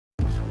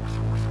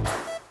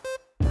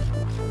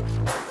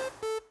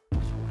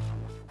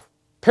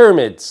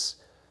Pyramids.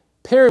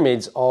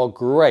 Pyramids are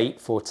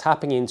great for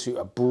tapping into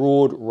a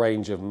broad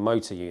range of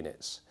motor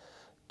units,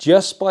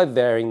 just by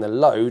varying the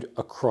load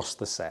across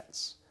the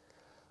sets.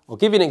 I'll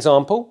give you an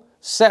example.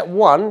 Set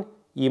 1,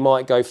 you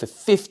might go for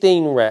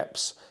 15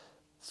 reps,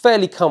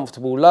 fairly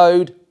comfortable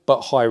load,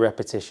 but high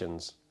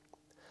repetitions.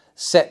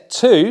 Set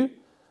 2,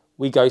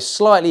 we go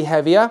slightly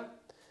heavier,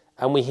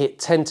 and we hit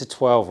 10 to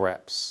 12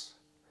 reps.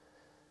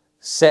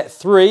 Set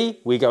 3,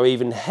 we go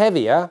even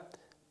heavier,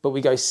 but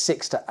we go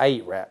 6 to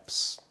 8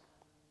 reps.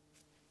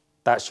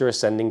 That's your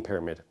ascending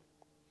pyramid.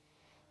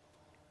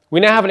 We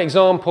now have an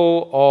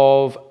example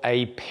of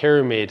a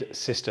pyramid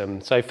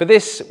system. So for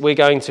this, we're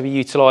going to be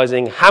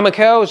utilising hammer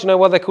curls. You know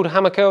why they're called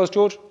hammer curls,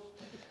 George?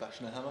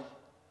 Bashing a hammer?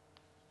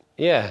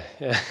 Yeah,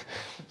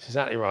 that's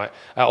exactly right.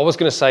 I was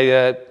going to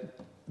say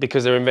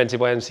because they're invented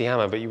by MC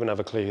Hammer, but you wouldn't have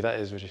a clue who that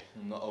is, would you?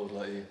 I'm not old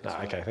like you. No,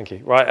 okay, thank you.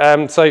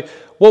 Right, so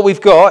what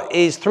we've got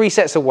is 3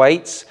 sets of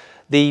weights.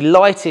 The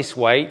lightest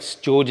weights,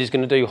 George is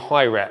going to do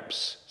high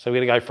reps. So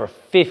we're going to go for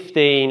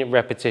 15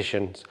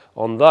 repetitions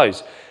on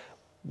those.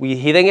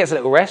 He then gets a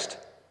little rest,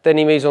 then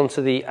he moves on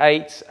to the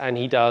 8 and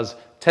he does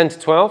 10 to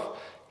 12.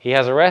 He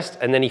has a rest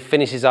and then he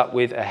finishes up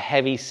with a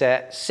heavy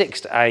set,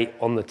 6 to 8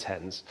 on the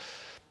 10s.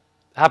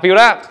 Happy with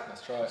that?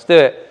 Let's try it. Let's do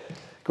it.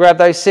 Grab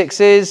those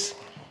 6s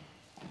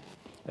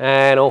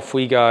and off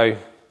we go.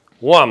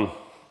 1,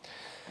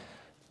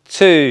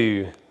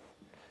 2,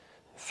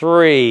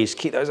 3, just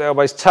keep those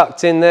elbows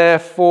tucked in there.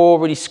 4,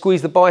 really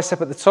squeeze the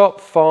bicep at the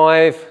top.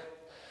 5,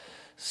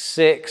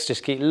 6,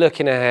 just keep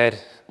looking ahead.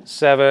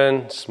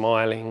 7,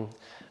 smiling.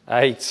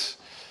 8,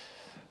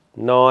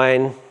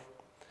 9,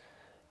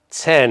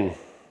 10,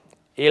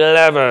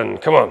 11,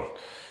 come on.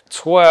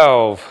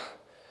 12,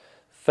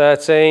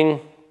 13,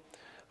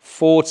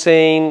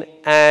 14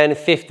 and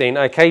 15.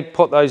 Okay,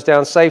 put those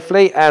down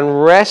safely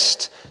and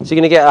rest. So you're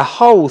going to get a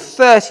whole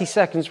 30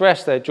 seconds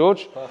rest there,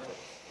 George. Perfect.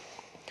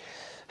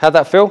 How'd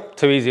that feel?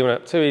 Too easy,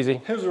 wasn't it? Too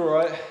easy. It was all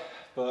right,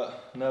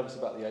 but nervous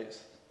about the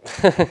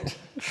 8s.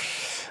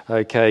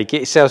 Okay,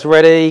 get yourselves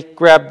ready.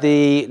 Grab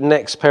the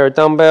next pair of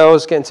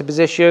dumbbells, get into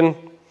position.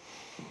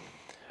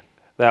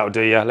 That'll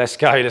do you. Let's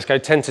go. Let's go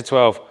 10 to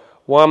 12.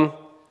 1,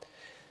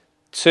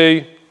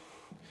 2,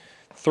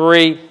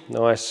 3.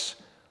 Nice.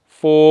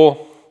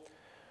 4,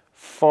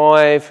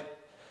 5,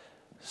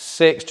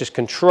 6. Just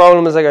control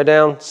them as they go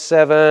down.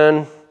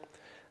 7,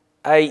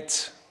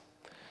 8,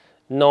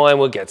 9.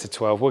 We'll get to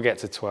 12. We'll get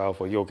to 12,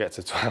 or you'll get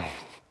to 12.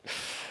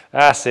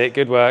 That's it.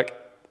 Good work.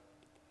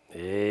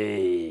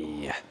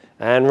 Yeah.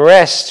 And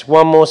rest,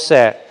 1 more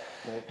set.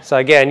 So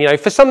again, you know,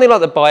 for something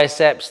like the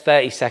biceps,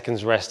 30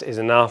 seconds rest is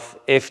enough.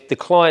 If the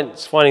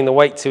client's finding the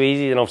weight too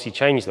easy, then obviously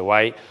change the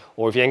weight.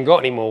 Or if you ain't got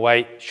any more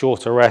weight,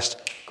 shorter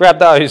rest. Grab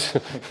those.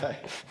 Okay.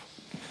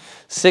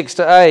 6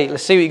 to 8.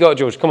 Let's see what you got,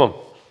 George. Come on.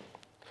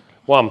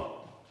 1,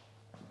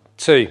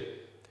 2,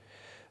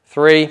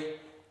 3,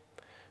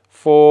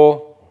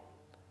 4,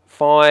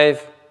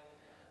 5,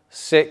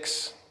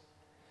 6,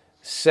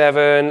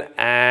 7,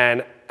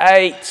 and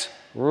 8.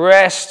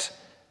 Rest.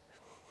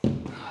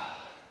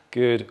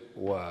 Good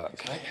work.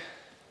 Thanks, mate.